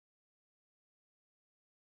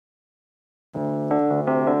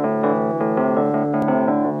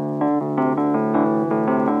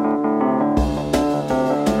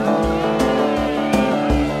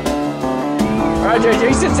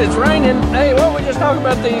JJ, since it's raining, hey, why don't we just talk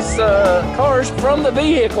about these cars from the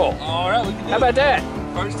vehicle? All right, we can do How about that?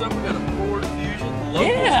 First up, we got a Ford Fusion, local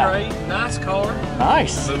trade, nice car.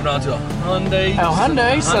 Nice. Moving on to a Hyundai.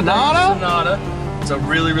 Hyundai Sonata. It's a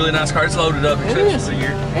really, really nice car. It's loaded up, except for the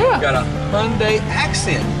year. Yeah. Got a Hyundai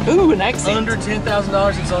Accent. Ooh, an Accent. Under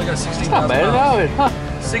 $10,000. It's only got 16,000 Not bad at all.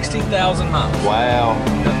 Huh. 16,000 miles. Wow.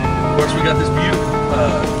 Of course, we got this beautiful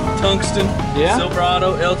tungsten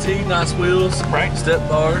Silverado LT, nice wheels, step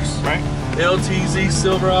bars, LTZ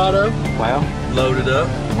Silverado. Wow. Loaded up.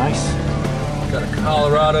 Nice. Got a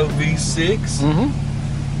Colorado V6.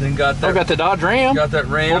 Then got that. Got the Dodge Ram. Got that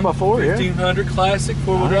Ram 4x4, 1500 Classic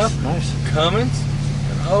 4-wheel drive. Nice. Cummins.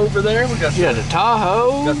 And over there we got the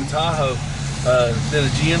Tahoe. Got the Tahoe. Then a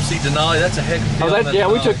GMC Denali. That's a heck of a deal. Yeah,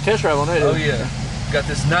 we took a test drive on that. Oh yeah. Got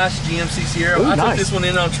this nice GMC Sierra. Ooh, I took this one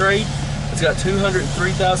in on trade. It's got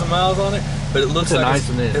 203,000 miles on it, but it looks like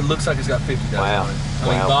it looks like it's got 50,000 on it.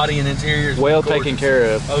 I mean, body and interior is well taken care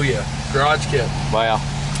of. Oh yeah, garage kept. Wow.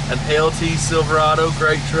 An LT Silverado,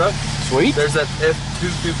 great truck. Sweet. There's that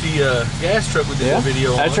F250 gas truck we did a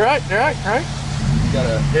video on. That's right. Right. Got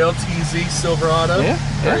a LTZ Silverado.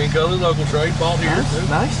 Green color, local trade, bought here.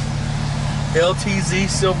 Nice. LTZ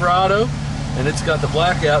Silverado, and it's got the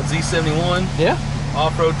blackout Z71. Yeah.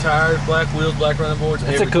 Off-road tires, black wheels, black running boards.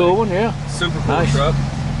 That's a cool one, yeah. Super cool truck.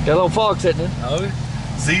 Got a little fog sitting in. Oh,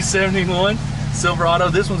 Z71 Silverado.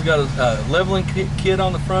 This one's got a leveling kit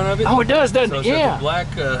on the front of it. Oh, it does, doesn't it? It's got the black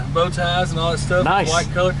bow ties and all that stuff. Nice. White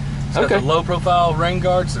color. It's got the low-profile rain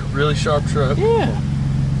guards. It's a really sharp truck. Yeah.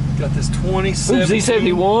 Got this 2017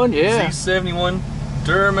 Z71, Z71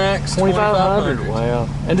 Duramax 2500. Wow.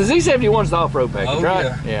 And the Z71's the off-road package,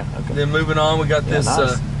 right? Yeah. Okay. Then moving on, we got this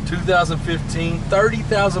 2015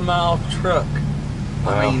 30,000 mile truck.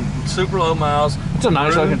 Wow. I mean, super low miles. It's a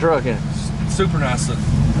nice looking truck, isn't it? Super nice looking.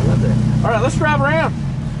 I love that. All right, let's drive around.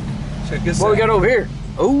 Check this out. What we got over here?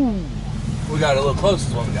 Ooh. We got a little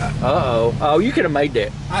closest one we got. Uh-oh. Oh, you could have made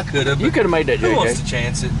that. I could have. You could have made that, JJ. Who wants to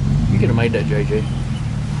chance it? You could have made that, JJ.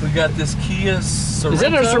 We got this Kia Sorento. Is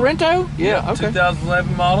that a Sorento? Yeah, okay.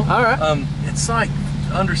 2011 model. All right. It's like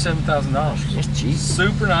under $7,000. It's cheap.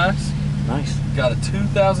 Super nice. Nice. Got a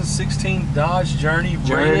 2016 Dodge Journey.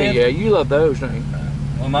 Yeah, you love those, don't you?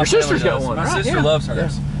 Well, my Your sister's got does. one. My sister loves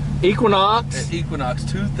hers. Yeah. Equinox. Equinox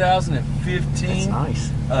 2015. That's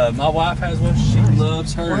nice. My wife has one. She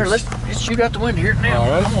loves hers. Well, here, let's shoot out the window here now. All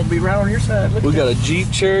right. I'm gonna be right on your side. We got a Jeep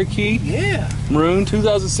Cherokee. Yeah. Maroon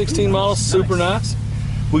 2016 model. Super nice.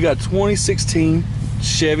 We got 2016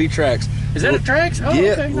 Chevy Trax. Is that a Trax? Oh,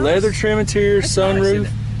 yeah. Okay, nice. Leather trim interior, sunroof,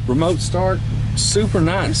 remote start. Super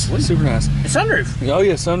nice. Super nice. It's sunroof. Oh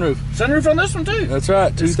yeah, sunroof. Sunroof on this one too. That's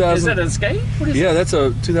right. 2000. Is that an Escape? What is that? That's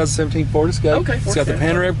a 2017 Ford Escape. Okay. It's got the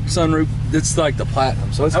panoramic sunroof. It's like the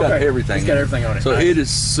Platinum, so it's got everything. It's got everything on it. So it is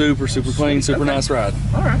super clean, super nice ride.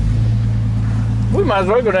 All right. We might as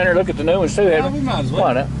well go down there and look at the new ones too. Yeah, we might as well.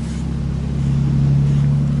 Why not?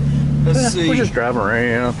 Let's see. We're just driving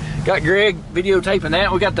around. Got Greg videotaping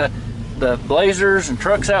that. We got the Blazers and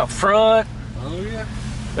trucks out front. Oh yeah.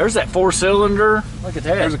 There's that 4-cylinder. Look at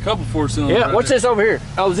that. There's a couple 4-cylinders. Yeah. What's this over here?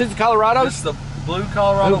 Oh, is it the Colorado? This is the blue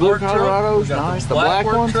Colorado blue work Colorado's truck. nice. The black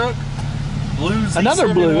one. Truck. Blue Z71.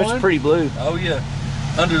 Another blue. It's pretty blue. Oh yeah.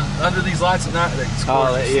 Under these lights at night, it's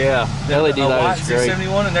gorgeous. Oh yeah. The LED light is great.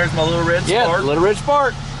 Z71, and there's my little red Spark. Yeah, little red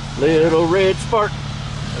Spark. Little red Spark.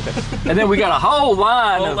 Okay. And then we got a whole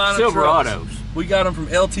line of Silverados. We got them from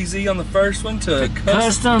LTZ on the first one to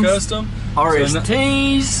custom,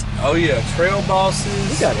 RSTs. Oh yeah, Trail Bosses.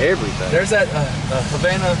 We got everything. There's that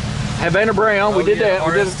Havana Brown. We did that.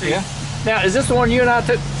 RST. Yeah. Now, is this the one you and I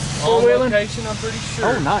took four-wheeling? On location, I'm pretty sure.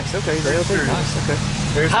 Oh, nice. Okay, nice. Okay.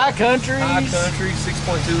 There's High Country.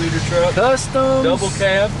 6.2 liter truck. Custom. Double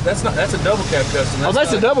cab. That's a double cab custom.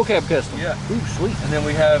 That's a double cab custom. Yeah. Ooh, sweet. And then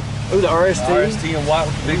we have the RST. RST in white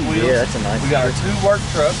with the big wheels. Yeah, that's a nice. We got our 2 work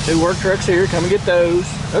trucks. 2 work trucks here. Come and get those.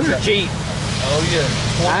 Those are cheap. Oh yeah.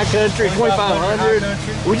 High Country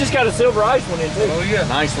 2500. We just got a Silver Ice one in too. Oh yeah.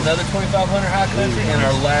 Nice one. Another 2500 High Country and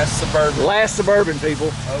our last Suburban. Last Suburban,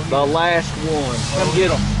 people. Oh, yeah. The last one. Come get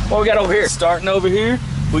them. What we got over here? Starting over here,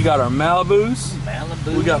 we got our Malibus.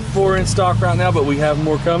 We got 4 in stock right now, but we have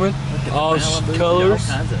more coming. All colors.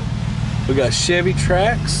 We got Chevy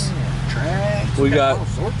Trax. We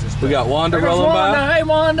got Wanda rolling by. Hey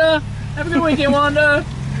Wanda. Have a good weekend, Wanda.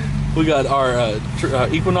 We got our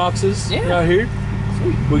Equinoxes right here.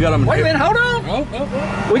 Sweet. We got them. Wait a minute, hold on.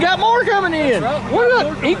 Oh. We got more coming in. Right. What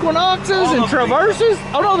about Equinoxes and Traverses?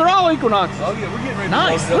 Oh no, they're all Equinoxes. Oh yeah, we're getting ready.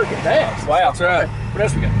 Nice. Look at that. Wow. That's right. What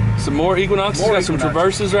else we got? Some more Equinoxes. Got some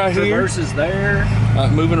Traverses right here. Traverses there.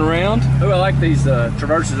 Moving around. Oh, I like these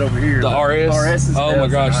Traverses over here. The RS. RSs. Oh my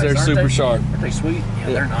gosh, nice. they're super sharp. Aren't they sweet?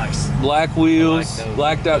 Yeah, they're nice. Black wheels, I like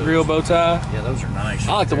blacked out grill bow tie. Yeah, those are nice.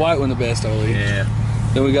 I like the white one the best, I believe. Yeah.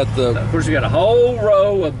 Then we got the... Of course, we got a whole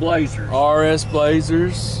row of Blazers. RS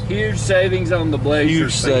Blazers. Huge savings on the Blazers.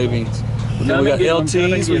 Huge savings. And then we got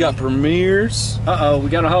LTs, we got Premiers. Uh-oh, we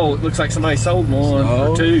got a whole, it looks like somebody sold one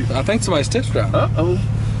or two. I think somebody's test drive. Uh-oh.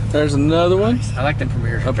 There's another one. I like them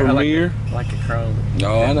Premiers. A Premier. I like the chrome.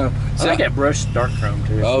 Oh, I know. I like that brushed dark chrome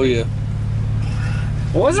too. Oh, yeah.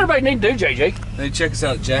 Well, what does everybody need to do, JJ? They check us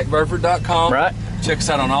out at jackburford.com. Right. Check us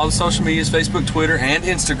out on all the social medias, Facebook, Twitter, and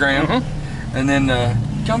Instagram. And then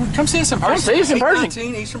come see us in person. Come see us in person.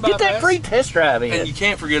 819 Eastern Get that Bypass. free test drive in. And you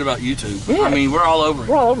can't forget about YouTube. Yeah. I mean, we're all over it.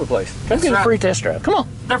 We're all over the place. Come get a free test drive. Come on.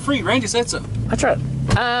 They're free. Randy said so. That's right.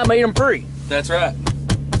 I made them free. That's right.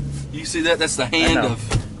 You see that? That's the hand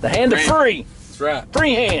of... The hand of free. That's right.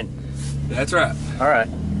 Free hand. That's right. All right.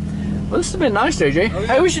 Well, this has been nice, JJ. Oh, yeah.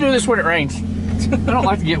 Hey, we should do this when it rains. I don't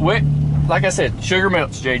like to get wet. Like I said, sugar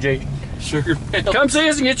melts, JJ. Sugar melts. Come see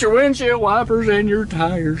us and get your windshield wipers and your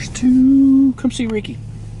tires too. Come see Ricky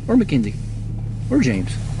or Mackenzie or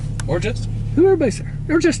James Or Justin. who everybody's there.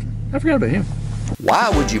 Or Justin. I forgot about him. Why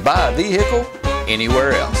would you buy a vehicle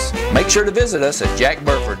anywhere else? Make sure to visit us at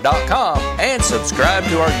jackburford.com and subscribe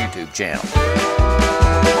to our YouTube channel.